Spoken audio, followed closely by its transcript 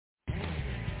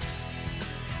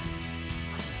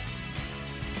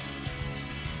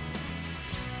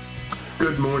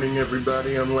Good morning,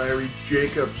 everybody. I'm Larry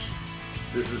Jacobs.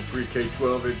 This is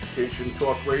Pre-K-12 Education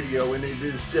Talk Radio, and it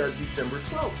is December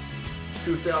 12th,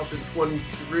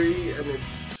 2023, and it's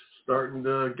starting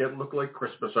to look like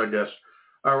Christmas, I guess.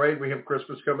 All right, we have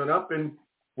Christmas coming up in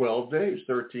 12 days,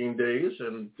 13 days,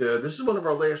 and this is one of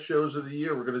our last shows of the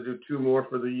year. We're going to do two more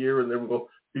for the year, and then we'll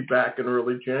be back in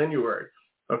early January.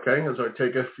 Okay, as I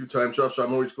take a few times off, so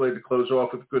I'm always glad to close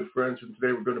off with good friends, and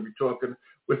today we're going to be talking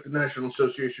with the National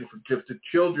Association for Gifted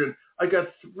Children. I got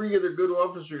three of the good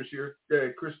officers here,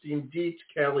 Christine Deitz,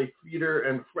 Callie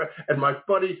Fedor, and my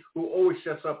buddy who always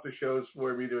sets up the shows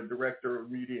for me, the Director of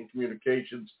Media and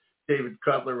Communications, David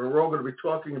Cutler, and we're all going to be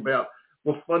talking about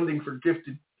will funding for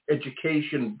gifted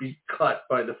education be cut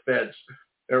by the feds,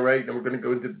 all right? And we're going to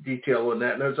go into detail on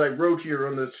that. And as I wrote here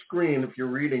on the screen, if you're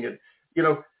reading it, you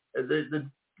know,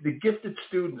 the gifted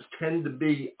students tend to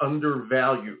be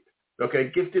undervalued, okay?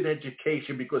 Gifted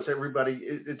education, because everybody,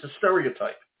 it's a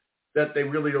stereotype that they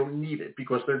really don't need it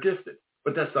because they're gifted,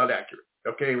 but that's not accurate,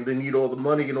 okay? They need all the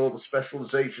money and all the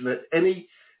specialization that any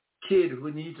kid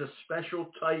who needs a special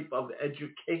type of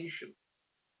education,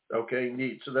 okay,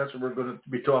 needs. So that's what we're going to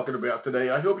be talking about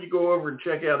today. I hope you go over and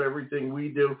check out everything we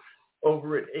do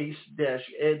over at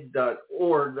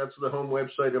ace-ed.org. That's the home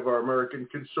website of our American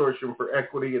Consortium for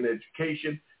Equity and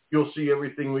Education. You'll see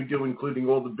everything we do, including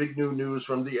all the big new news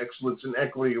from the Excellence in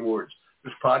Equity Awards.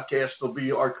 This podcast will be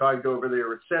archived over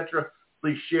there, etc.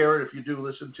 Please share it if you do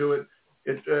listen to it.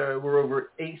 We're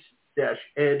over at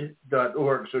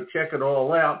ace-ed.org, so check it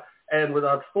all out. And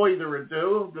without further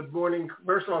ado, good morning.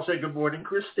 First of all, I'll say good morning,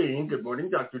 Christine. Good morning,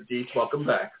 Dr. Deitz. Welcome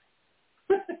back.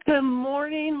 Good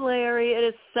morning, Larry. It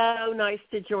is so nice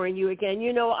to join you again.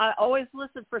 You know, I always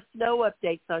listen for snow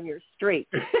updates on your street,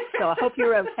 so I hope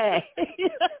you're okay.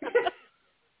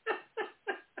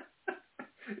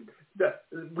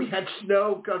 We had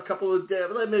snow a couple of days,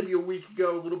 maybe a week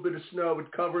ago, a little bit of snow. It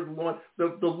covered the lawn.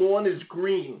 The lawn is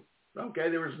green, okay?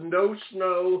 There is no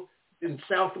snow in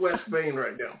southwest Maine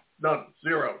right now. None.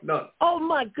 Zero. None. Oh,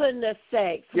 my goodness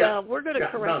sakes. Yeah. Well, we're going to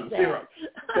correct none. that. Zero.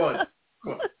 Good.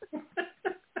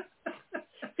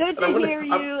 Good to hear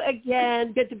you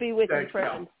again. Good to be with you,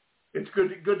 friend. It's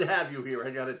good to have you here,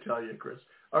 I got to tell you, Chris.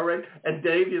 All right. And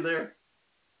Dave, you there?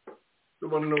 Hey,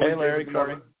 Larry. Good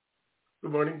morning.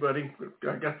 Good morning, buddy.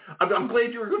 I'm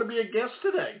glad you were going to be a guest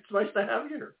today. It's nice to have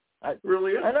you here.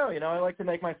 Really is. I know. You know, I like to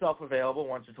make myself available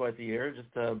once or twice a year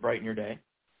just to brighten your day.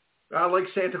 I like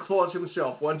Santa Claus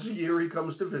himself. Once a year he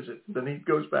comes to visit. Then he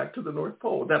goes back to the North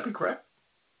Pole. Would that be correct?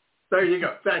 There you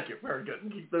go. Thank you. Very good.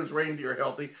 And keep those reindeer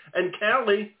healthy. And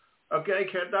Callie, okay,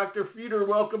 Dr. Fedor,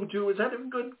 welcome to, is that a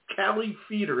good Callie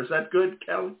Fedor? Is that good,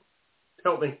 Callie?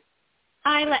 Help me.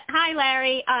 Hi,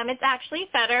 Larry. It's actually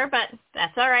Fedor, but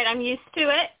that's all right. I'm used to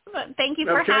it. But thank you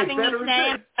for having me today.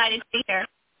 I'm excited to be here.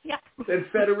 Yeah. And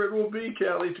Fedor it will be,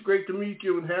 Callie. It's great to meet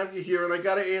you and have you here. And I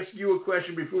got to ask you a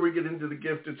question before we get into the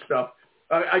gifted stuff.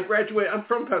 I graduated. I'm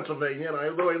from Pennsylvania, and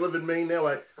although I live in Maine now,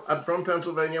 I'm from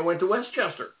Pennsylvania. I went to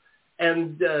Westchester.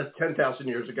 And 10,000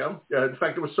 years ago. In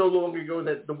fact, it was so long ago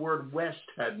that the word West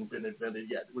hadn't been invented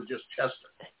yet. It was just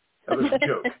Chester. That was a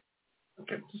joke.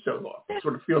 Okay, so long. That's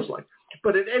what it feels like.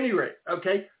 But at any rate,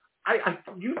 okay,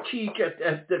 you teach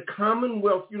at the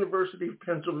Commonwealth University of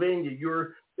Pennsylvania.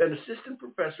 You're an assistant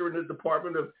professor in the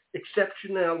Department of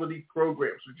Exceptionality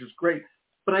Programs, which is great.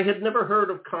 But I had never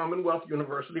heard of Commonwealth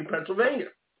University of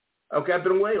Pennsylvania. Okay, I've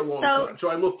been away a long time. So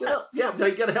I looked it up. Yeah, now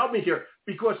you got to help me here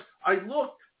because I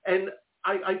looked. And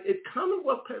at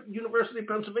Commonwealth University of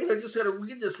Pennsylvania, I just got to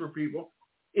read this for people.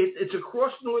 It's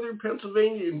across northern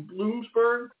Pennsylvania in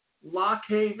Bloomsburg, Lock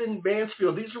Haven,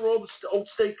 Mansfield. These are all the old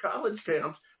state college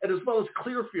towns, and as well as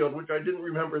Clearfield, which I didn't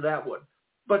remember that one.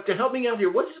 But to help me out here,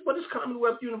 what is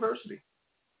Commonwealth University?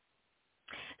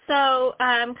 So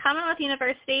Commonwealth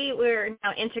University, we're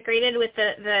now integrated with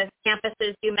the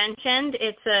campuses you mentioned.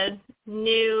 It's a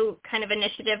new kind of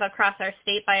initiative across our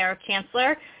state by our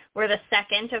chancellor. We're the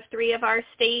second of three of our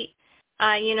state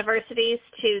universities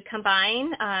to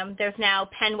combine. There's now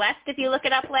Penn West, if you look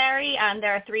it up, Larry.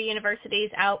 There are three universities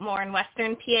out more in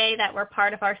western PA that were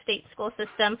part of our state school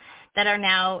system that are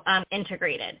now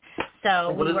integrated.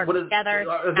 So we work together.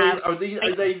 Are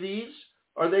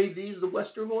they these the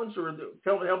western ones, or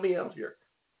help me out here?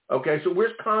 Okay, so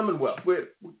where's Commonwealth?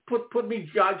 Put me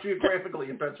geographically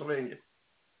in Pennsylvania.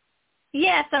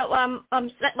 Yeah, so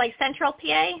like central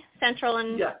PA, central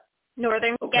and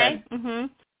northern PA. Okay. Mm-hmm.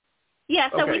 Yeah,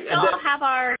 so we still have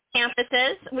our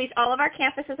campuses. All of our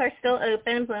campuses are still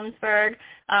open: Bloomsburg,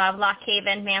 Lock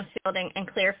Haven, Mansfield, and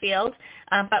Clearfield.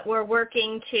 But we're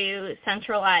working to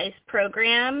centralize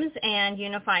programs and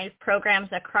unify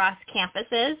programs across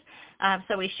campuses.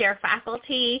 So we share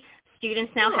faculty,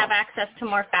 students now have access to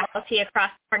more faculty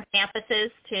across different campuses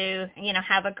to,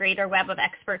 have a greater web of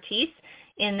expertise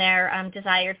in their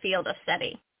desired field of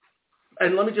study.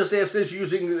 And let me just ask this,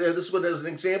 using this one as an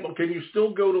example, can you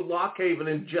still go to Lock Haven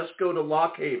and just go to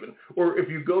Lock Haven? Or if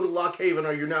you go to Lock Haven,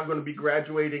 are you now going to be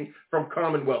graduating from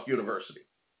Commonwealth University?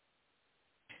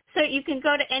 So you can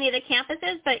go to any of the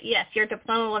campuses, but yes, your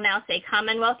diploma will now say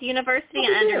Commonwealth University,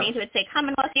 and underneath it would say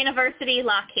Commonwealth University,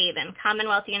 Lock Haven,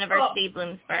 Commonwealth University,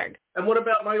 Bloomsburg. And what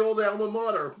about my old alma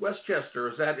mater,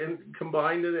 Westchester? Is that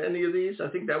combined in any of these? I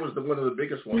think that was one of the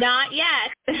biggest ones. Not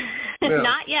yet. No.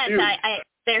 Not yet.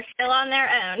 They're still on their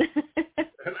own.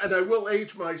 and I will age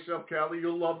myself, Callie.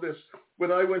 You'll love this.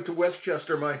 When I went to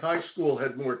Westchester, my high school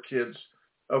had more kids.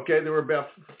 Okay, there were about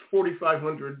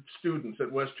 4,500 students at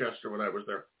Westchester when I was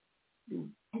there.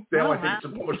 Now I think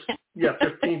it's almost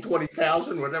 15,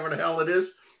 20,000, whatever the hell it is.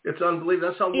 It's unbelievable.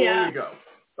 That's how long ago.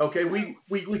 Okay, we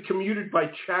commuted by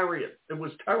chariot. It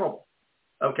was terrible.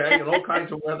 Okay, and all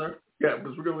kinds of weather. Yeah, it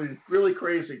was really, really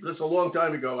crazy. This is a long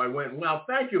time ago. I went, wow,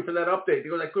 thank you for that update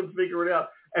because I couldn't figure it out.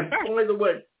 And by the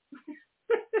way,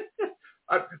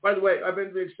 I've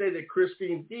been to say that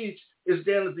Christine Deitz is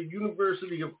down at the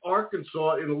University of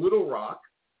Arkansas in Little Rock.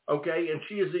 Okay, and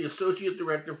she is the Associate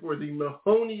Director for the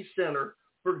Mahoney Center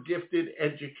for Gifted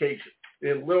Education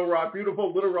in Little Rock,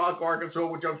 beautiful Little Rock, Arkansas,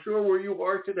 which I'm sure where you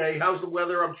are today. How's the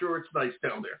weather? I'm sure it's nice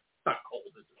down there. Not cold,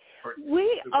 is it?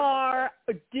 We are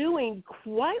doing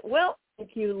quite well,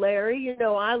 thank you, Larry.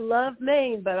 I love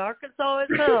Maine, but Arkansas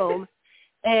is home.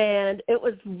 And it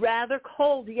was rather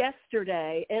cold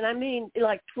yesterday, and I mean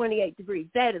like 28 degrees.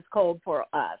 That is cold for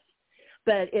us.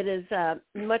 But it is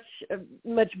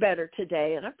much better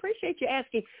today, and I appreciate you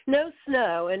asking. No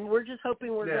snow, and we're just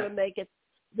hoping we're going to make it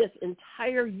this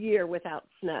entire year without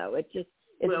snow. It's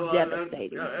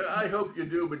devastating. I hope you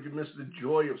do, but you miss the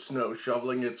joy of snow,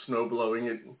 shoveling it, snow blowing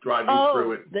it, driving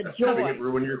through it, having it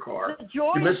ruin your car. The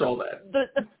joy. You miss all that.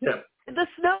 The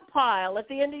snow pile at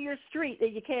the end of your street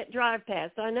that you can't drive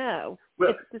past. I know.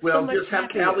 Well, so just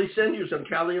have Callie send you some.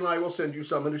 Callie and I will send you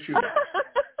some in the shootout.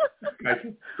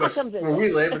 Because where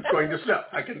we live, it's going to snow.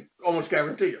 I can almost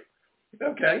guarantee you.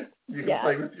 Okay? You can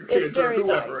play with your kids or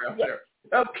whoever out there.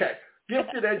 Okay.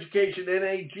 Gifted Education,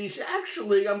 NAGC.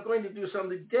 Actually, I'm going to do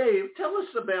something. Dave, tell us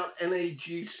about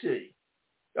NAGC.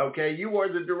 Okay? You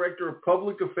are the Director of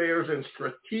Public Affairs and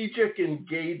Strategic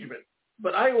Engagement.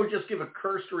 But I will just give a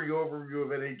cursory overview of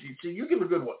NAGC. You give a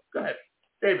good one. Go ahead.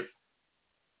 David.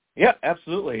 Yeah,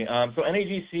 absolutely. So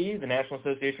NAGC, the National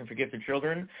Association for Gifted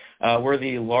Children, we're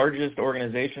the largest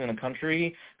organization in the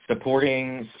country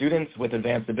supporting students with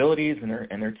advanced abilities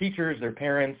and their teachers, their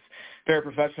parents,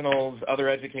 paraprofessionals, other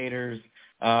educators,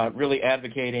 really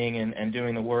advocating and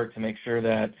doing the work to make sure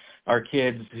that our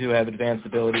kids who have advanced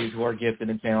abilities, who are gifted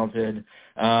and talented,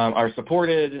 are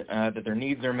supported, that their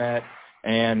needs are met,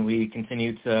 and we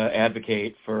continue to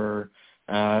advocate for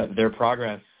their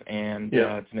progress and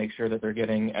to make sure that they're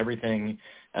getting everything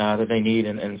that they need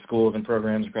in schools and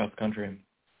programs across the country.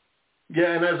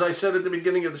 Yeah, and as I said at the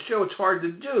beginning of the show, it's hard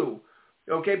to do,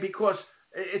 okay, because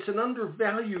it's an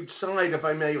undervalued side, if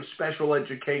I may, of special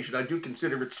education. I do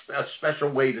consider it a special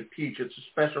way to teach. It's a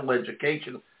special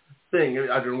education thing.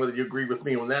 I don't know whether you agree with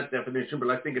me on that definition, but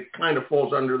I think it kind of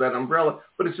falls under that umbrella.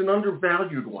 But it's an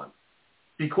undervalued one.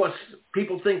 Because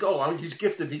people think, he's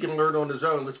gifted, he can learn on his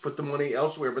own, let's put the money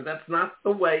elsewhere. But that's not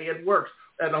the way it works.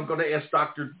 And I'm going to ask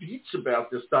Dr. Deitz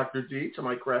about this. Dr. Deitz, am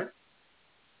I correct?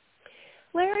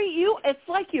 Larry, it's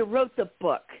like you wrote the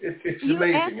book. It's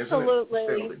amazing, isn't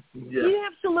it? You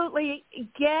absolutely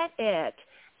get it.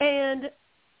 And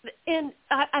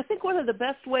I think one of the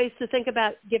best ways to think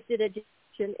about gifted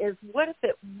education is, what if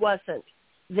it wasn't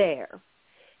there?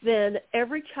 Then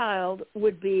every child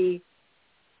would be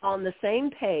on the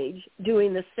same page,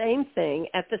 doing the same thing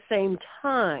at the same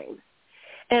time.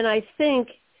 And I think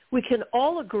we can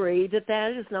all agree that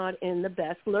that is not in the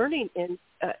best learning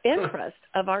interest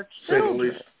of our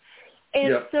children.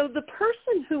 And so the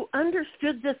person who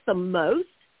understood this the most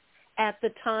at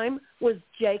the time was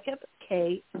Jacob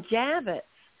K. Javits.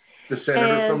 The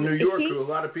senator from New York, who a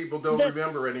lot of people don't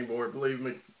remember anymore, believe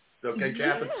me. Okay,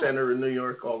 Javits Center in New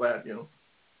York, all that,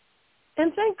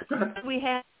 And thank God we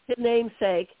have his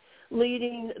namesake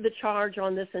leading the charge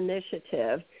on this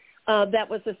initiative that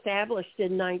was established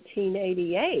in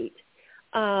 1988.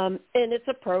 And it's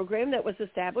a program that was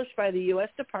established by the U.S.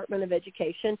 Department of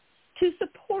Education to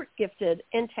support gifted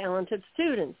and talented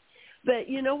students. But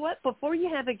you know what? Before you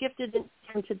have a gifted and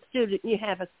talented student, you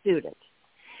have a student.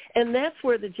 And that's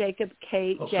where the Jacob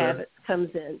K. Javits comes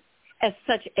in as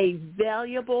such a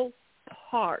valuable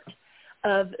part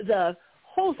of the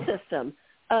whole system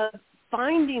of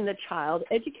finding the child,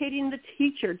 educating the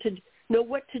teacher to know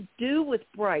what to do with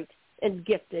bright and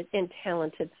gifted and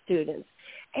talented students.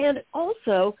 And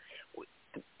also,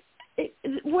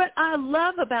 what I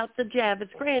love about the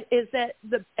Javits Grant is that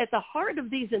at the heart of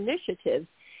these initiatives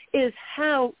is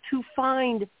how to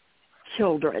find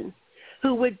children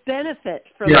who would benefit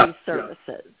from these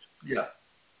services. Yeah,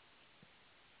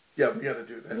 we got to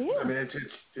do that. Yeah. I mean,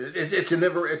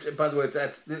 by the way,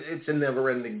 it's a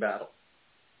never-ending battle.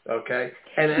 Okay,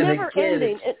 and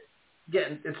never-ending.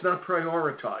 Again, it's not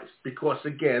prioritized because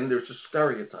again, there's a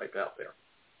stereotype out there.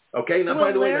 Okay, now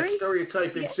by the way, that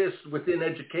stereotype exists within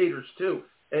educators too.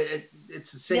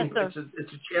 It's the same. Yes,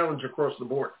 it's a challenge across the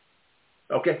board.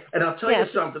 Okay, and I'll tell you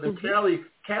something. And Callie,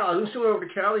 let's go over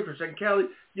to Callie for a second. Callie,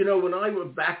 when I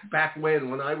was back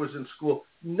when I was in school,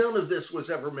 none of this was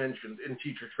ever mentioned in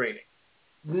teacher training.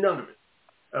 None of it.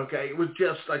 Okay, it was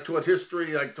just I taught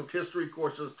history. I took history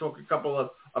courses. Took a couple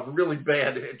of really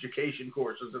bad education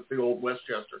courses at the old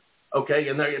Westchester. Okay,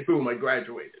 and then boom, I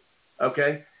graduated.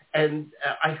 Okay, and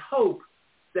I hope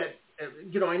that.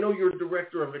 I know you're a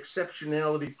director of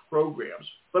exceptionality programs,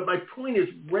 but my point is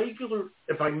regular,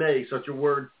 if I may, such a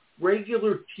word,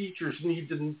 regular teachers need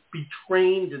to be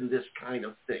trained in this kind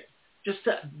of thing, just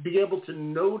to be able to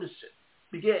notice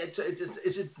it.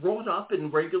 Is it brought up in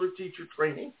regular teacher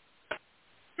training?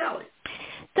 Callie.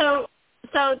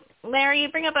 So Larry, you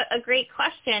bring up a great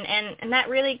question, and that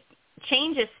really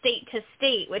changes state to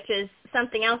state, which is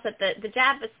something else that the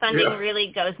Javits funding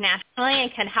really goes nationally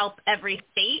and can help every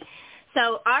state.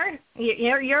 So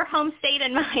your home state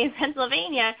and mine,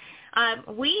 Pennsylvania,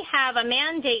 we have a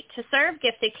mandate to serve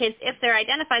gifted kids if they're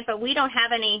identified, but we don't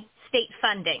have any state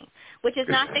funding, which is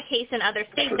not the case in other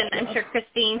states. And I'm sure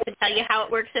Christine could tell you how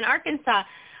it works in Arkansas.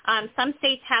 Some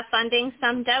states have funding,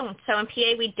 some don't. So in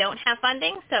PA, we don't have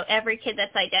funding. So every kid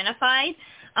that's identified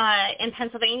in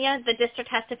Pennsylvania, the district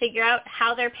has to figure out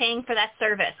how they're paying for that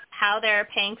service, how they're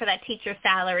paying for that teacher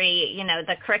salary,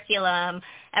 the curriculum,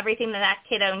 everything that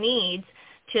kiddo needs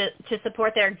to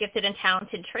support their gifted and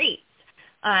talented traits,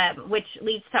 which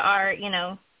leads to our,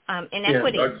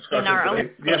 inequity in our own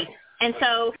state. And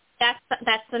so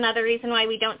that's another reason why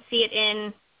we don't see it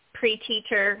in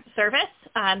pre-teacher service.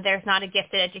 There's not a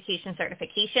gifted education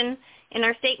certification in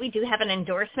our state. We do have an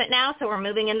endorsement now, so we're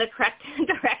moving in the correct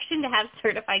direction to have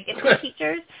certified gifted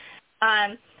teachers.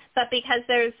 But because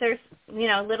there's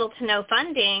little to no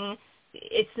funding,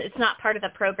 it's not part of the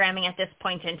programming at this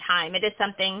point in time. It is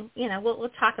something, we'll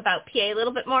talk about PA a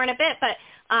little bit more in a bit, but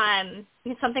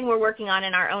it's something we're working on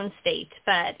in our own state.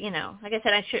 But, like I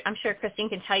said, I'm sure Christine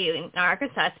can tell you in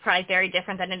Arkansas it's probably very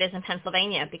different than it is in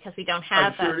Pennsylvania because we don't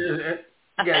have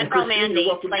a federal mandate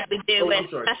like we do with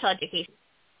special education.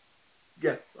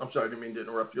 Yeah, I'm sorry, I didn't mean to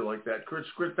interrupt you like that. Chris,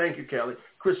 thank you, Callie.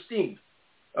 Christine,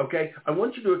 okay, I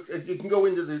want you can go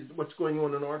into what's going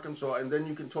on in Arkansas, and then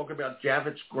you can talk about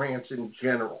Javits grants in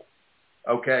general.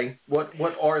 Okay, what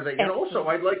are they? And also,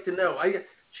 I'd like to know,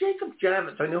 Jacob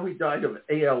Javits, I know he died of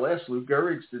ALS, Lou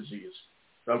Gehrig's disease.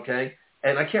 Okay,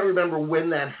 and I can't remember when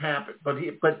that happened, but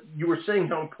you were saying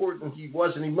how important he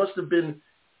was, and he must have been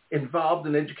involved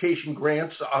in education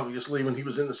grants, obviously, when he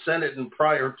was in the Senate and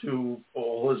prior to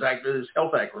all his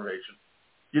health aggravation.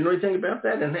 Do you know anything about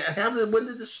that? And when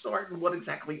did this start, and what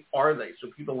exactly are they, so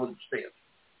people understand?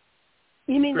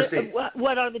 You mean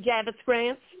what are the Javits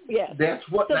grants? Yes. That's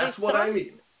what I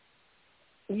mean.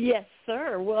 Yes,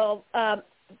 sir. Well,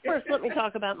 first let me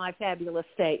talk about my fabulous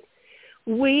state.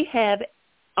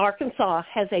 Arkansas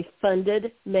has a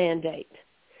funded mandate,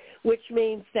 which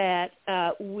means that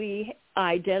we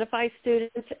identify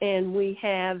students and we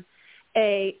have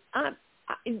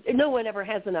no one ever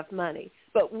has enough money,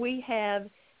 but we have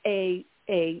a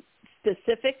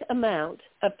specific amount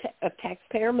of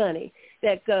taxpayer money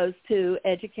that goes to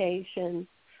education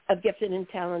of gifted and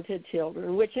talented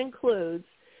children, which includes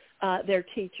their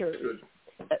teachers.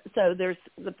 So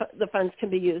the funds can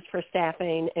be used for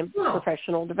staffing and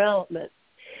professional development.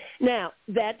 Now,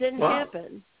 that didn't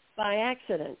happen by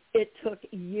accident. It took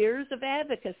years of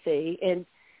advocacy, and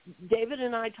David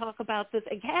and I talk about this,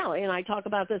 and Callie and I talk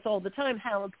about this all the time,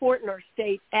 how important our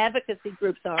state advocacy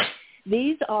groups are.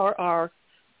 These are our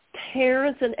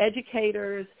parents and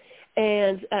educators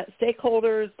and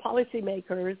stakeholders,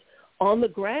 policymakers on the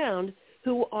ground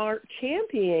who are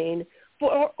championing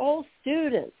for all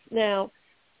students. Now,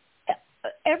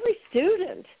 every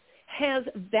student has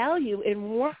value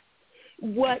in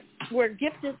where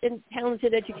gifted and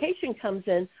talented education comes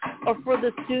in are for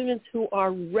the students who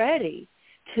are ready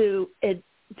to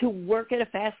work at a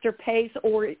faster pace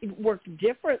or work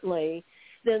differently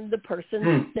than the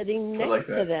person sitting next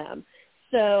to them.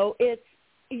 So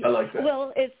I like that.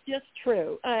 Well, it's just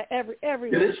true.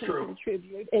 Everyone It is can true.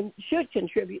 contribute and should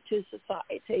contribute to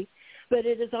society, but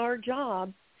it is our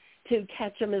job to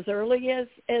catch them as early as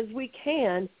we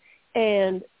can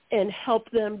and help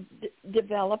them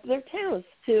develop their talents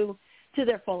to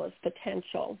their fullest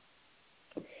potential.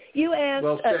 You asked,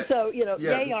 Well said.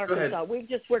 Yay, Arkansas. We've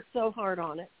just worked so hard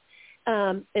on it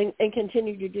and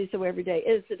continue to do so every day.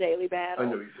 It is the daily battle. I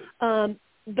know you do.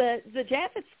 But the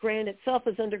Javits grant itself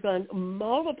has undergone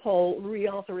multiple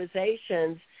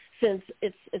reauthorizations since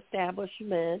its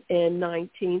establishment in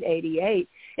 1988,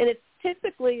 and it's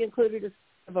typically included as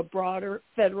of a broader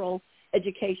federal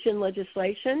education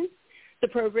legislation. The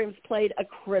program's played a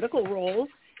critical role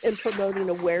in promoting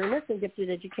awareness in gifted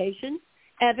education,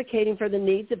 advocating for the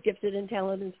needs of gifted and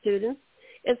talented students,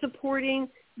 and supporting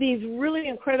these really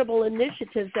incredible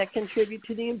initiatives that contribute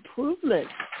to the improvement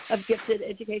of gifted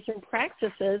education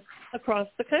practices across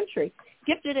the country.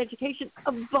 Gifted education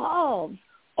evolves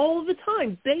all the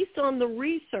time based on the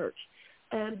research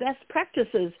and best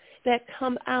practices that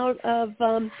come out of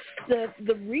the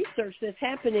research that's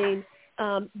happening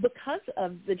because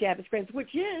of the Javits grants,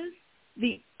 which is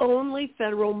the only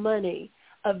federal money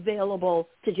available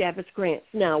to Javits grants.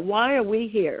 Now, why are we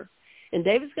here? And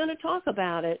David's going to talk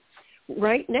about it.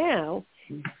 Right now,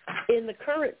 in the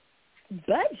current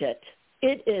budget,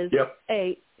 it is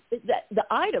the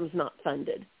item's not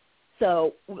funded.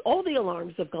 So all the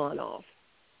alarms have gone off.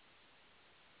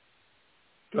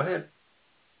 Go ahead.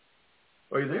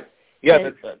 Are you there? Yeah,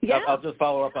 I'll just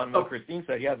follow up on what Christine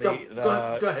said. Yeah, go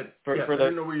ahead. For I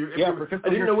didn't know I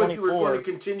didn't know what you were going to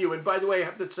continue. And by the way, I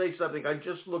have to say something. I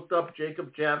just looked up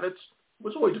Jacob Javits.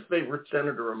 Was always a favorite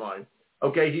senator of mine.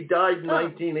 Okay, he died in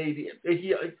 1980.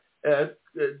 I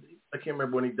can't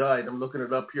remember when he died. I'm looking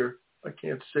it up here. I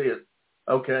can't see it.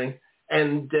 Okay,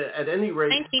 and at any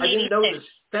rate, I didn't know this.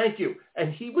 Thank you.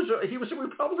 And he was a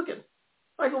Republican.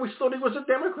 I always thought he was a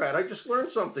Democrat. I just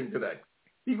learned something today.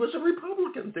 He was a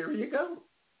Republican. There you go.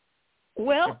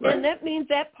 Well, right. And that means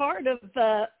that part of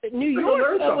New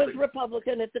York was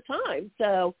Republican at the time.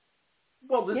 So,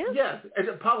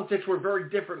 and politics were very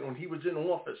different when he was in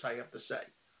office, I have to say.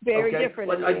 Very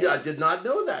different. But I did not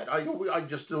know that. I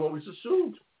just always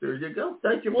assumed. There you go.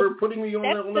 Thank you for putting me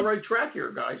on the right track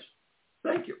here, guys.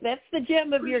 Thank you. That's the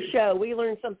gem of your show. We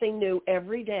learn something new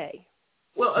every day.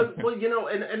 Well,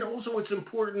 and also it's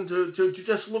important to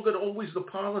just look at always the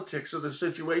politics of the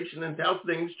situation and how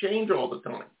things change all the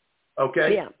time.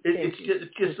 Okay? Yeah.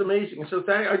 It's just amazing. So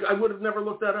I would have never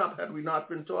looked that up had we not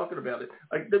been talking about it.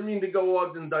 I didn't mean to go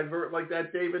on and divert like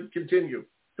that, David. Continue.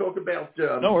 Talk about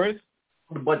no worries.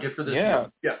 The budget for this year.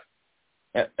 Yeah.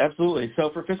 Absolutely. So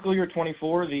for fiscal year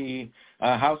 24, the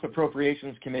House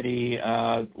Appropriations Committee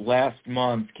last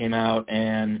month came out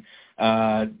and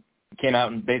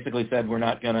basically said we're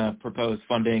not going to propose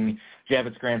funding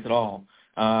Javits grants at all.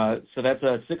 So that's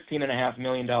a $16.5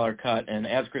 million cut. And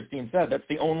as Christine said, that's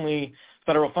the only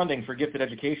federal funding for gifted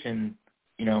education,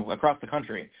 across the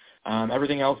country.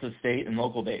 Everything else is state and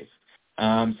local based.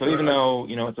 So even though,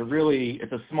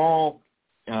 it's a small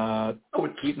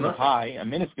piece of the pie, a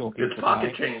minuscule piece of the pie.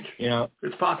 It's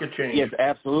pocket change. Yes,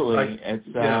 absolutely. It's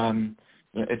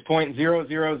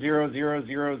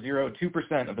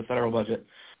 0.000002% of the federal budget.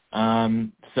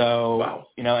 Wow.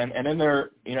 And in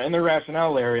their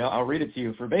rationale area, I'll read it to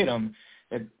you verbatim.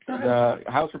 The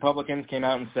House Republicans came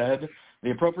out and said, the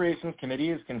Appropriations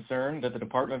Committee is concerned that the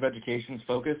Department of Education's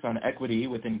focus on equity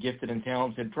within gifted and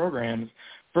talented programs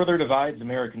further divides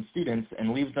American students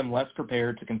and leaves them less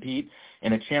prepared to compete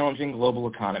in a challenging global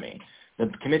economy. The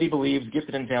committee believes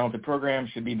gifted and talented programs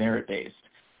should be merit-based,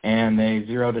 and they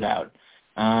zeroed it out.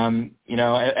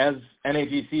 As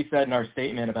NAGC said in our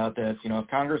statement about this, if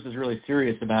Congress is really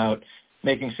serious about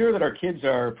making sure that our kids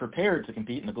are prepared to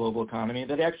compete in the global economy,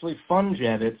 that actually fund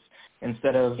Javits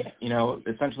instead of,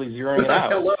 essentially zeroing it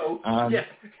out. Hello.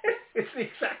 It's the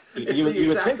exact.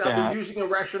 They're using a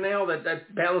rationale that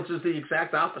balances the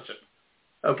exact opposite.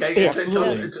 Okay.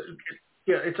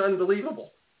 It's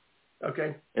unbelievable.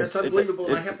 Okay, that's unbelievable.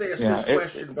 And I have to ask this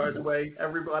question, by the way,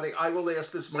 everybody. I will ask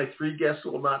this. My three guests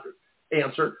will not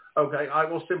answer. Okay, I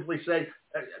will simply say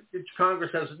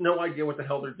Congress has no idea what the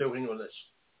hell they're doing with this.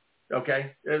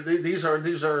 Okay, this is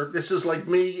like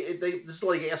me. This is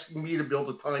like asking me to build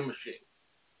a time machine.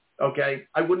 Okay,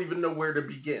 I wouldn't even know where to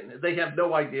begin. They have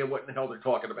no idea what in the hell they're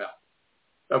talking about.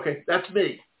 Okay, that's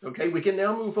me. Okay, we can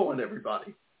now move on,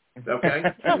 everybody. Okay,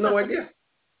 I have no idea.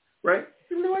 Right?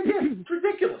 I have no idea. It's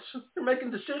ridiculous. They're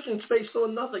making decisions based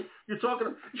on nothing. You're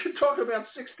talking about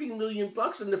 $16 million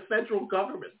in the federal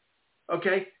government.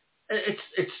 Okay,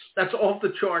 that's off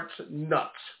the charts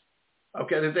nuts.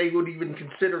 Okay, that they would even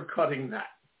consider cutting that.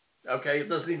 Okay, it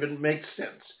doesn't even make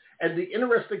sense. And the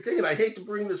interesting thing, and I hate to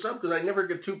bring this up because I never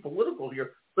get too political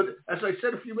here, but as I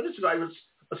said a few minutes ago, I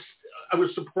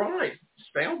was surprised,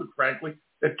 astounded, frankly,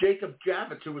 that Jacob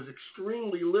Javits, who was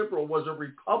extremely liberal, was a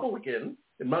Republican.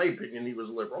 In my opinion, he was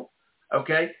liberal.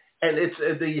 Okay, and it's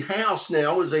the House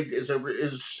now is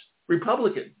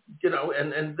Republican,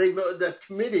 and that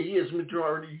committee is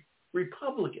majority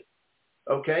Republican.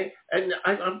 Okay, and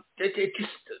I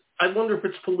wonder if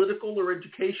it's political or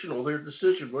educational, their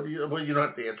decision. Well, you don't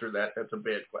have to answer that. That's a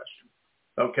bad question.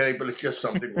 Okay, but it's just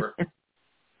something we're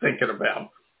thinking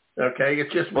about. Okay,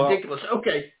 it's just ridiculous.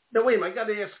 Okay, now wait a minute, I got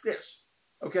to ask this.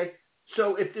 Okay,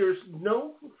 so if there's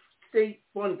no state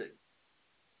funding,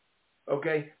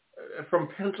 okay, from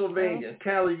Pennsylvania,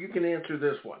 Callie, you can answer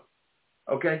this one.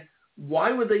 Okay,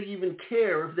 why would they even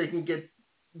care if they can get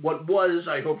what was,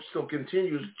 I hope still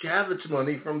continues, Javits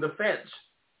money from the feds?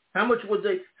 How much would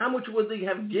they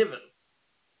have given?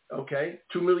 Okay,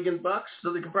 $2 million,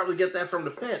 so they could probably get that from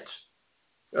the feds.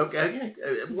 Okay,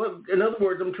 in other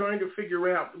words, I'm trying to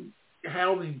figure out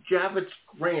how the Javits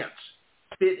grants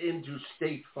fit into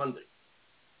state funding.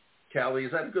 Callie,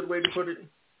 is that a good way to put it?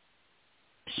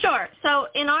 Sure. So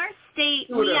in our state,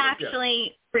 we just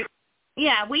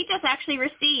actually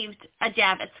received a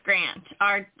Javits grant.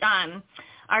 Our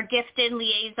gifted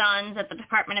liaisons at the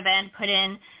Department of Ed put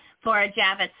in for a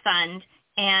Javits fund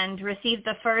and received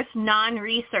the first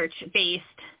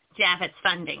non-research-based Javits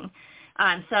funding.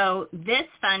 So this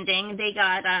funding, they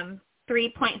got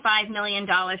 $3.5 million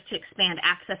to expand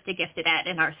access to gifted ed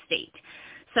in our state.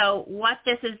 So what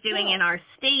this is doing in our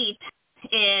state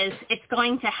is it's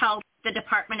going to help the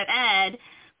Department of Ed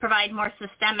provide more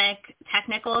systemic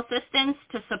technical assistance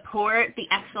to support the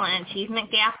excellent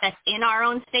achievement gap that's in our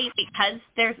own state because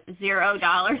there's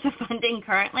 $0 of funding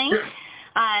currently.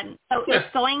 So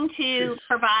it's going to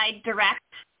provide direct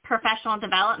professional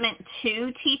development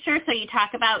to teachers. So you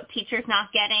talk about teachers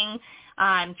not getting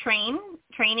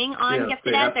training on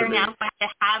gifted ed. They're now going to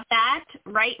have that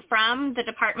right from the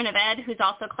Department of Ed, who's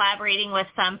also collaborating with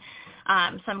some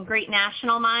great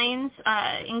national minds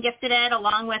in gifted ed,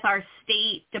 along with our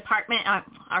state department,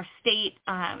 our state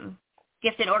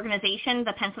gifted organization,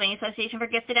 the Pennsylvania Association for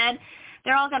Gifted Ed.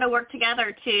 They're all going to work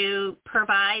together to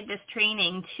provide this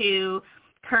training to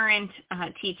current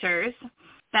teachers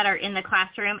that are in the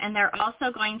classroom, and they're also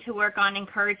going to work on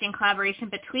encouraging collaboration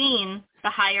between the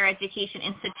higher education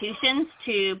institutions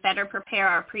to better prepare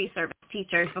our pre-service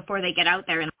teachers before they get out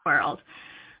there in the world.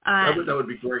 That would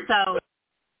be great. So,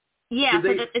 yeah,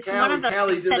 it's Callie, one of the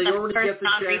Callie, did they already get the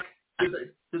check?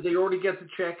 Did they already get the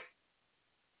check?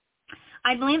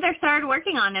 I believe they're started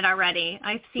working on it already.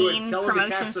 I've seen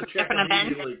promotions for different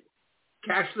events.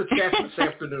 Cash the check this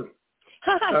afternoon.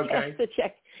 Okay. Cash the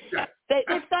check. Yeah.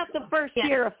 It's not the first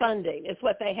year of funding is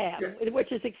what they have,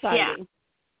 which is exciting.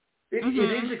 Yeah.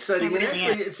 It is exciting. And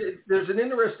actually, there's an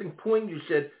interesting point you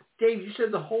said. Dave, you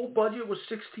said the whole budget was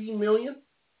 $16 million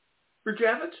for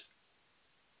Javits?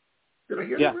 Did I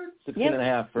hear that right?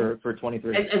 16.5 for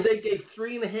 23. And they gave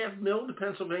 $3.5 million to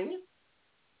Pennsylvania?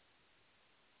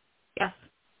 Yes.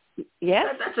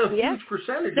 Yeah. That's a huge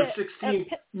percentage of $16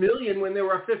 million when there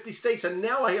were 50 states. And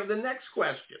now I have the next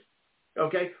question.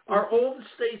 Okay, are all the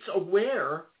states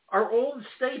aware? Are all the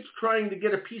states trying to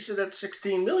get a piece of that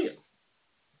 $16 million?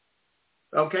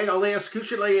 Okay, I'll ask. Who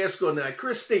should I ask on that?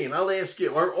 Christine, I'll ask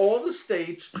you. Are all the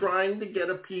states trying to get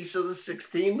a piece of the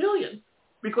 $16 million?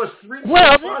 Because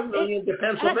 $3.5 million to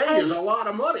Pennsylvania is a lot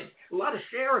of money, a lot of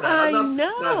share of that. I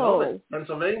know.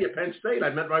 Pennsylvania, Penn State. I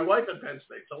met my wife at Penn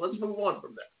State, so let's move on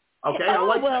from there. Okay, I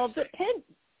like that.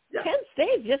 Penn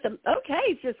State's just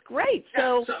it's just great.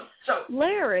 So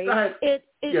Larry,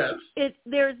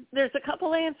 there's a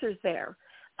couple answers there.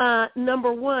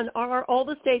 Number one, are all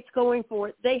the states going for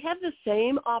it? They have the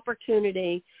same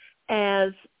opportunity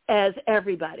as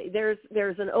everybody.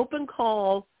 There's an open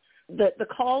call. The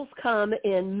calls come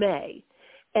in May,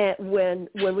 when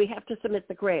we have to submit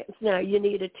the grants. Now you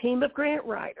need a team of grant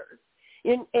writers,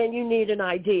 and you need an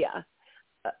idea.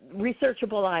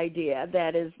 Researchable idea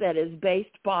that is based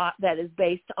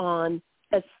on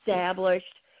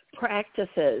established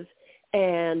practices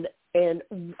and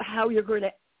how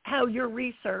your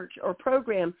research or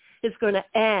program is going to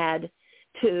add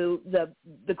to the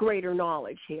greater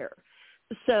knowledge here.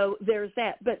 So there's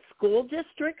that. But school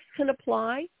districts can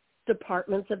apply.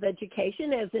 Departments of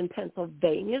education, as in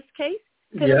Pennsylvania's case,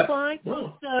 can apply.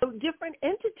 Wow. So different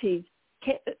entities,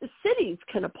 cities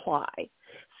can apply.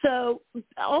 So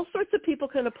all sorts of people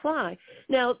can apply.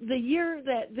 Now, this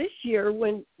year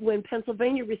when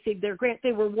Pennsylvania received their grant,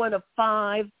 they were one of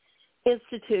 5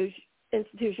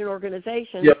 institution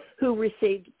organizations who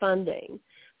received funding.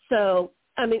 So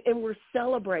and we're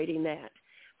celebrating that.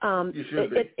 You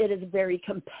should be. It is very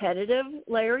competitive,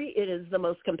 Larry. It is the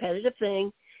most competitive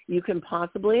thing you can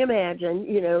possibly imagine.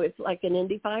 It's like an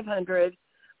Indy 500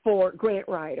 for grant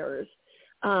writers.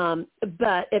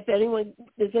 But if anyone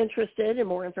is interested in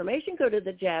more information, go to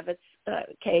the Jacob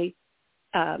K.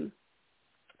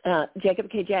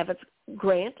 Javits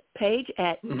grant page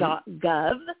at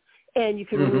 .gov, and you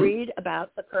can read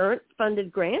about the current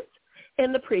funded grants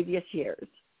and the previous years.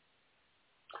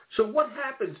 So what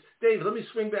happens, Dave, let me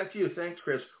swing back to you. Thanks,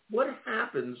 Chris. What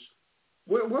happens,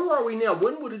 where are we now?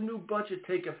 When would a new budget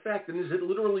take effect? And is it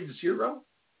literally zero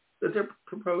that they're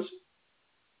proposing?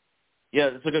 Yeah,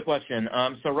 that's a good question.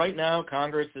 So right now,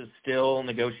 Congress is still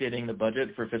negotiating the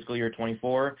budget for fiscal year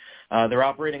 24. They're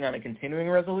operating on a continuing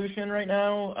resolution right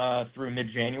now through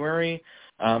mid-January.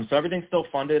 So everything's still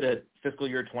funded at fiscal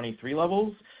year 23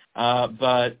 levels.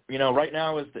 But, right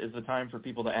now is the time for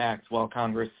people to act while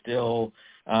Congress still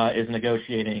is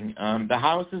negotiating. The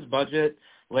House's budget,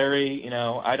 Larry,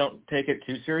 I don't take it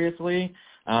too seriously.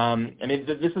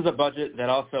 This is a budget that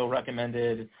also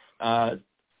recommended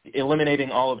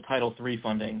eliminating all of Title III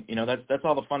funding. That's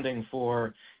all the funding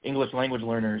for English language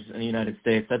learners in the United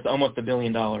States. That's almost $1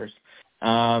 billion.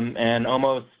 And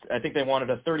almost, I think they wanted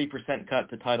a 30%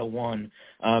 cut to Title I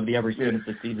of the Every Student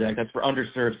Succeeds Act. That's for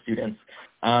underserved students.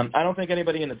 I don't think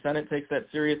anybody in the Senate takes that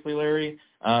seriously, Larry.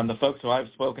 The folks who I've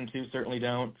spoken to certainly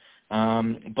don't.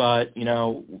 But,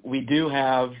 we do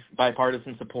have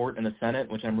bipartisan support in the Senate,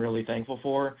 which I'm really thankful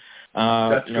for.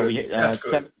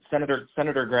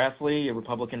 Senator Grassley, a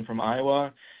Republican from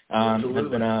Iowa, has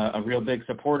been a real big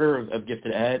supporter of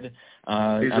gifted ed.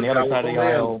 On the other side of the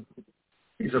aisle,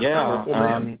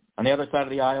 on the other side of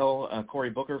the aisle, Cory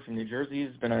Booker from New Jersey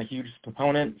has been a huge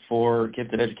proponent for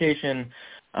gifted education.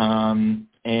 And,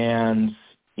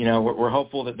 we're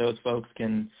hopeful that those folks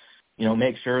can,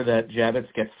 make sure that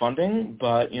Javits gets funding.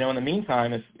 But, in the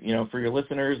meantime, if, for your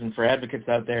listeners and for advocates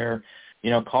out there,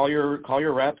 call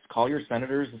your reps, call your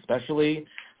senators especially.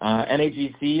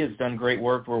 NAGC has done great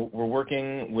work. We're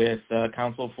working with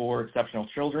Council for Exceptional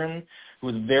Children, who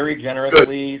has very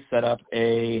generously set up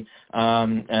an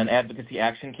advocacy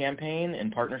action campaign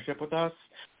in partnership with us.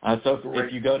 So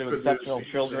if you go to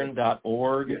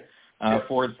exceptionalchildren.org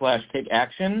 /take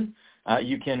action,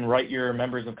 you can write your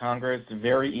members of Congress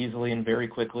very easily and very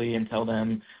quickly and tell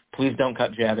them, please don't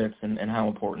cut Javits and how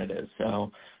important it is.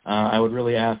 So I would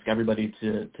really ask everybody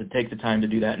to take the time to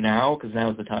do that now, because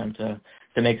now is the time to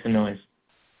make some noise.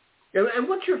 And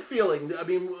what's your feeling? The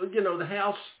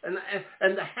House and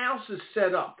the House is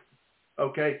set up,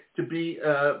 okay, to be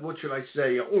what should I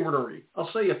say, ornery.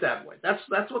 I'll say it that way. That's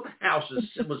what the House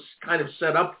was kind of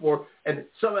set up for. And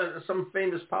some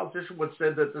famous politician once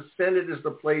said that the Senate is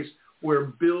the place where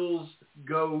bills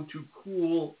go to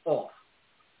cool off.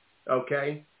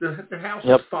 Okay, the House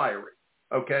is fiery.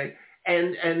 Okay.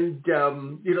 And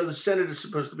the Senate is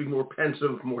supposed to be more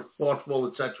pensive, more thoughtful,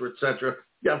 et cetera, et cetera.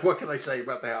 Yeah, what can I say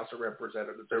about the House of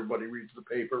Representatives? Everybody reads the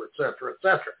paper, et cetera, et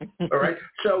cetera. All right?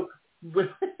 So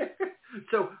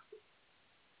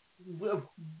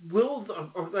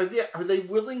are they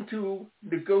willing to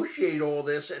negotiate all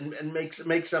this and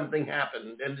make something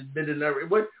happen? And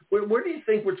where do you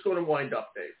think it's going to wind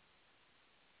up, Dave?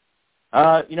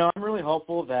 I'm really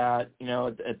hopeful that,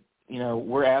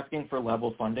 we're asking for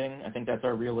level funding. I think that's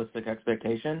our realistic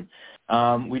expectation.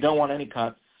 We don't want any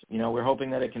cuts. We're hoping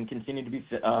that it can continue to be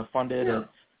funded at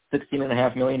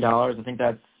 $16.5 million. I think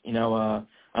that's,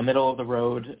 a middle of the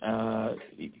road,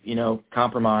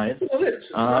 compromise. Well, it is.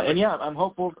 And yeah, I'm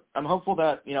hopeful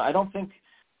that,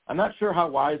 I'm not sure how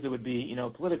wise it would be,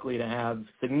 politically to have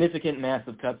significant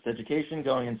massive cuts to education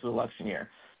going into election year.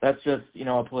 That's just,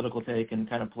 a political take and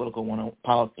kind of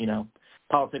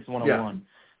politics 101.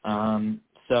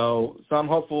 So I'm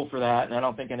hopeful for that, and I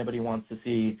don't think anybody wants to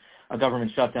see a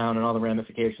government shutdown and all the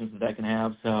ramifications that can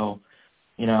have. So,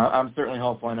 I'm certainly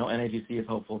hopeful. I know NAGC is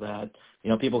hopeful that,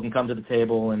 people can come to the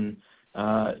table and,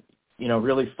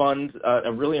 really fund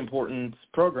a really important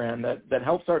program that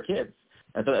helps our kids.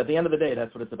 At the end of the day,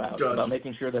 that's what it's about. It's about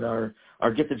making sure that our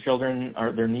gifted children,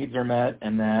 their needs are met,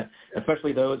 and that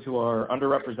especially those who are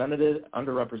underrepresented and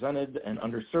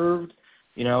underserved,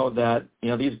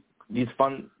 these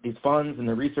funds and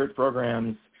the research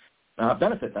programs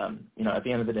benefit them, at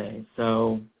the end of the day.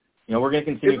 So, we're going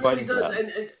to continue fighting for that.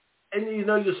 And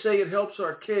you say it helps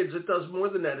our kids. It does more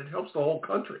than that. It helps the whole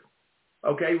country.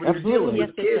 Okay, when Absolutely. you're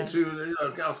dealing with kids who,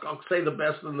 I'll say the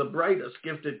best and the brightest,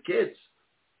 gifted kids.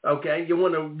 Okay, you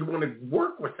want to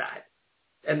work with that,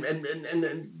 and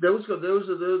those are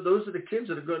the kids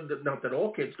that are good. Not that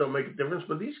all kids don't make a difference,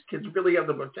 but these kids really have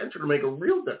the potential to make a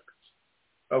real difference.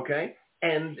 Okay,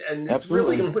 and it's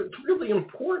really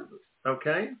important.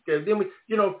 Okay, then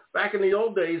back in the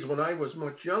old days when I was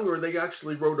much younger, they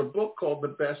actually wrote a book called The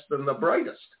Best and the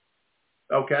Brightest.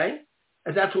 Okay,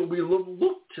 and that's what we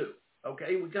look to.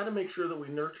 Okay, we got to make sure that we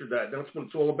nurture that. That's what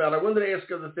it's all about. I wanted to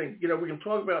ask other things. We can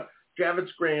talk about Javits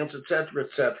grants, et cetera,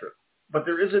 but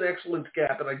there is an excellence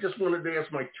gap, and I just wanted to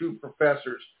ask my two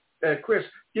professors. Chris,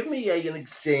 give me an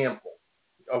example,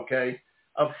 okay,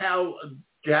 of how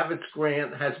Javits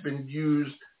grant has been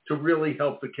used to really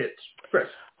help the kids. Chris.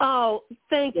 Oh,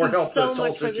 thank you so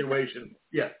much for this situation.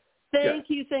 Yeah. Thank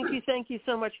you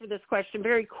so much for this question.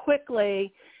 Very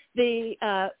quickly,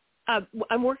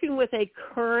 I'm working with a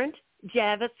current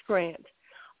Javits grant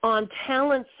on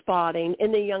talent spotting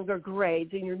in the younger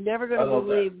grades, and you're never going to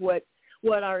believe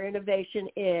what our innovation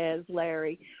is,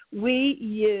 Larry. We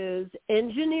use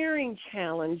engineering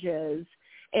challenges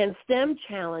and STEM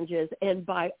challenges and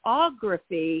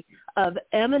biography of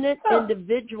eminent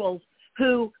individuals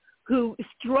who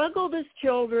struggled as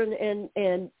children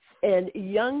and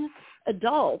young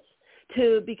adults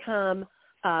to become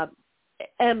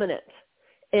eminent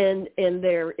in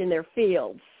their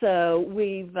fields. So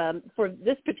we've for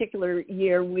this particular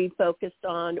year we focused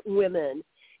on women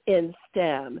in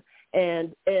STEM,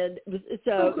 and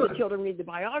so the children read the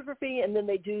biography and then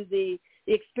they do the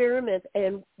experiment,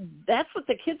 and that's what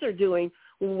the kids are doing.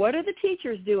 What are the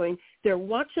teachers doing? They're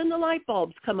watching the light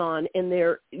bulbs come on in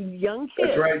their young kids.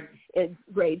 That's right. In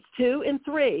grades 2 and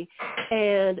 3,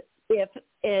 and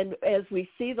as we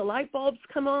see the light bulbs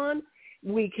come on,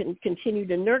 we can continue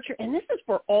to nurture. And this is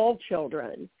for all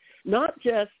children, not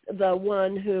just the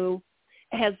one who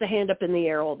has the hand up in the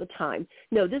air all the time.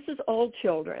 No, this is all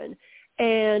children.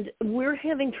 And we're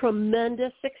having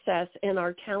tremendous success in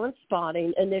our talent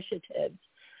spotting initiatives.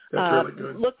 That's really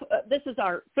good. Look, this is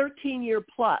our 13-year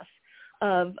plus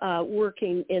of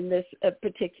working in this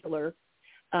particular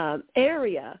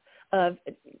area of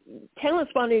talent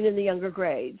spotting in the younger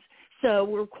grades. So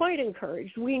we're quite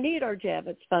encouraged. We need our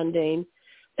Javits funding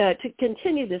to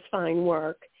continue this fine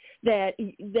work that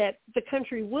the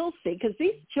country will see, because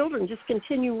these children just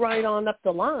continue right on up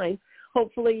the line,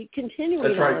 hopefully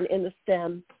continuing on in the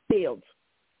STEM fields.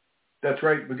 That's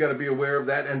right. We've got to be aware of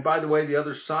that. And by the way, the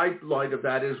other side light of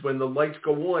that is when the lights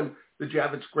go on, the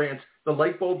Javits grants, the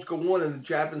light bulbs go on, and the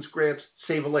Javits grants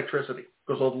save electricity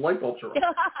because all the light bulbs are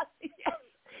on.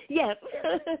 Yes.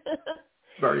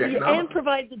 Very economical. And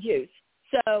provide the juice.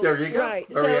 So there you go. Right.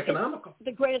 Very economical.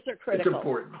 The grants are critical. It's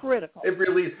important. Critical. It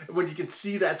really is. When you can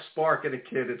see that spark in a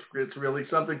kid, it's really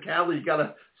something. Callie, you got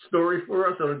a story for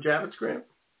us on a Javits grant?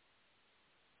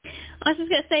 I was just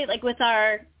going to say, like with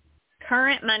our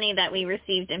current money that we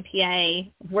received in PA,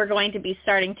 we're going to be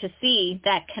starting to see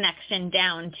that connection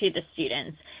down to the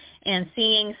students and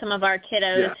seeing some of our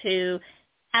kiddos who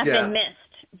have been missed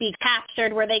be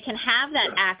captured where they can have that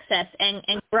access and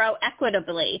grow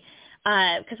equitably.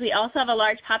 Because we also have a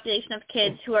large population of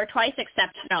kids who are twice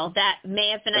exceptional that may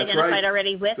have been identified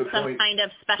already with some kind of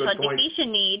special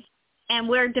education needs, and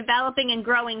we're developing and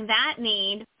growing that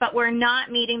need, but we're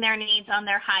not meeting their needs on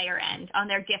their higher end, on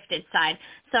their gifted side.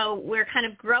 So we're kind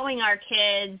of growing our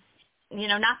kids,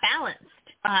 not balanced,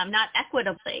 not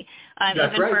equitably, for,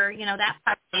 that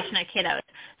population of kiddos.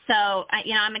 So,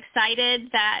 I'm excited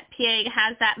that PA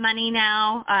has that money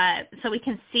now, so we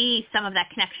can see some of that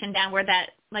connection down where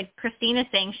that, like Christina's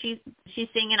saying, she's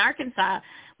seeing in Arkansas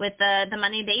with the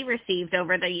money they received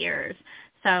over the years.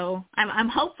 So I'm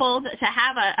hopeful to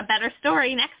have a better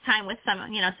story next time with some,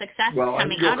 success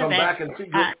coming out of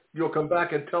it. You'll come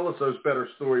back and tell us those better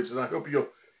stories, and I hope you'll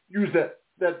use that.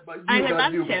 I would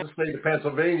love to. The state of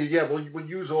Pennsylvania. Yeah, we'll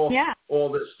use all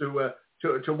this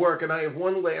to work. And I have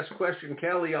one last question,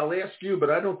 Callie. I'll ask you,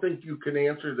 but I don't think you can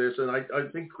answer this, and I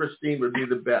think Christine would be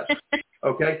the best.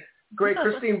 Okay, great,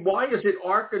 Christine. Why is it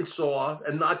Arkansas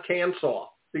and not Kansas,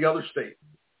 the other state?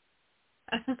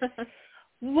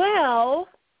 Well,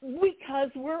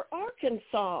 because we're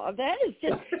Arkansas. That is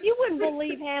just, you wouldn't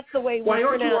believe half the way we Why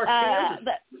aren't you pronounce.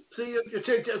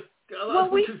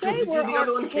 We say we're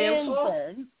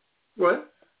Arkansans.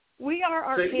 What? We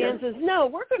are Arkansans. No,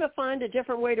 we're going to find a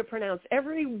different way to pronounce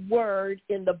every word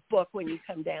in the book when you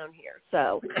come down here.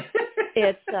 So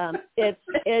it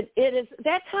is.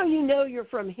 That's how you know you're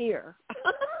from here.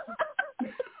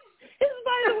 It's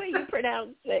by the way you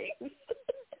pronounce things.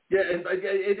 Yeah, and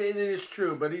it is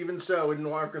true. But even so, in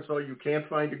Arkansas, you can't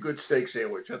find a good steak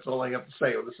sandwich. That's all I have to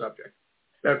say on the subject.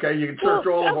 Okay, you can search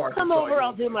all of Arkansas. Come over,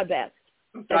 I'll do my best.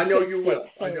 I know you will.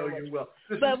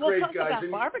 This is we'll great, talk guys. about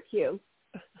barbecue.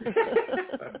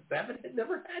 I've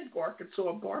never had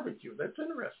Arkansas barbecue. That's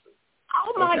interesting.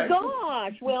 Oh, my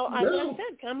gosh. Well, I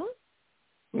said, come on.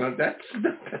 Well, that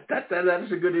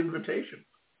is a good invitation.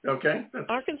 Okay? That's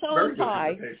Arkansas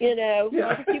pie,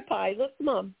 barbecue pie. Look,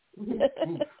 Mom.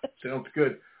 Sounds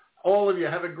good. All of you,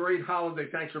 have a great holiday.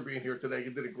 Thanks for being here today. You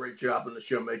did a great job on the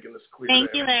show, making this clear. Thank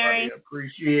you, Larry. I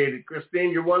appreciate it. Christine,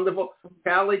 you're wonderful.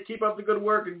 Callie, keep up the good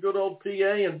work, and good old PA.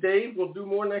 And Dave, we'll do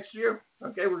more next year.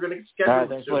 Okay, we're going to schedule All right,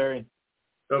 thanks, soon. Larry.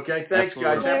 Okay, thanks,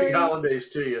 Absolutely. guys. Happy holidays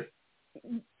to you.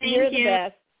 You're the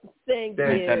best. Thank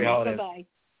you. Happy holidays. Bye-bye.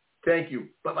 Thank you.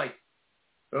 Bye-bye.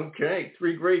 Okay,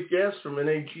 3 great guests from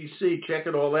NAGC. Check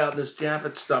it all out. This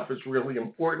Javits stuff is really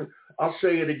important. I'll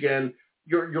say it again.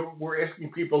 We're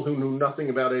asking people who knew nothing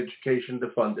about education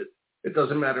to fund it. It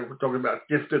doesn't matter if we're talking about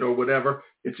gifted or whatever.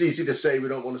 It's easy to say we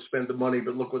don't want to spend the money,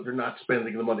 but look what they're not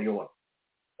spending the money on.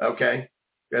 Okay?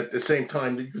 At the same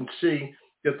time, you can see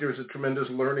that there's a tremendous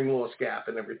learning loss gap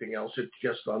and everything else. It's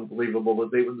just unbelievable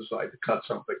that they would decide to cut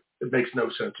something. It makes no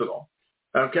sense at all.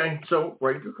 Okay? So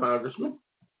write your congressman.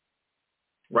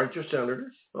 Write your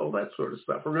senators, all that sort of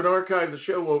stuff. We're going to archive the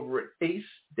show over at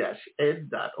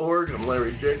ace-ed.org. I'm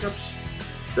Larry Jacobs.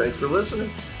 Thanks for listening.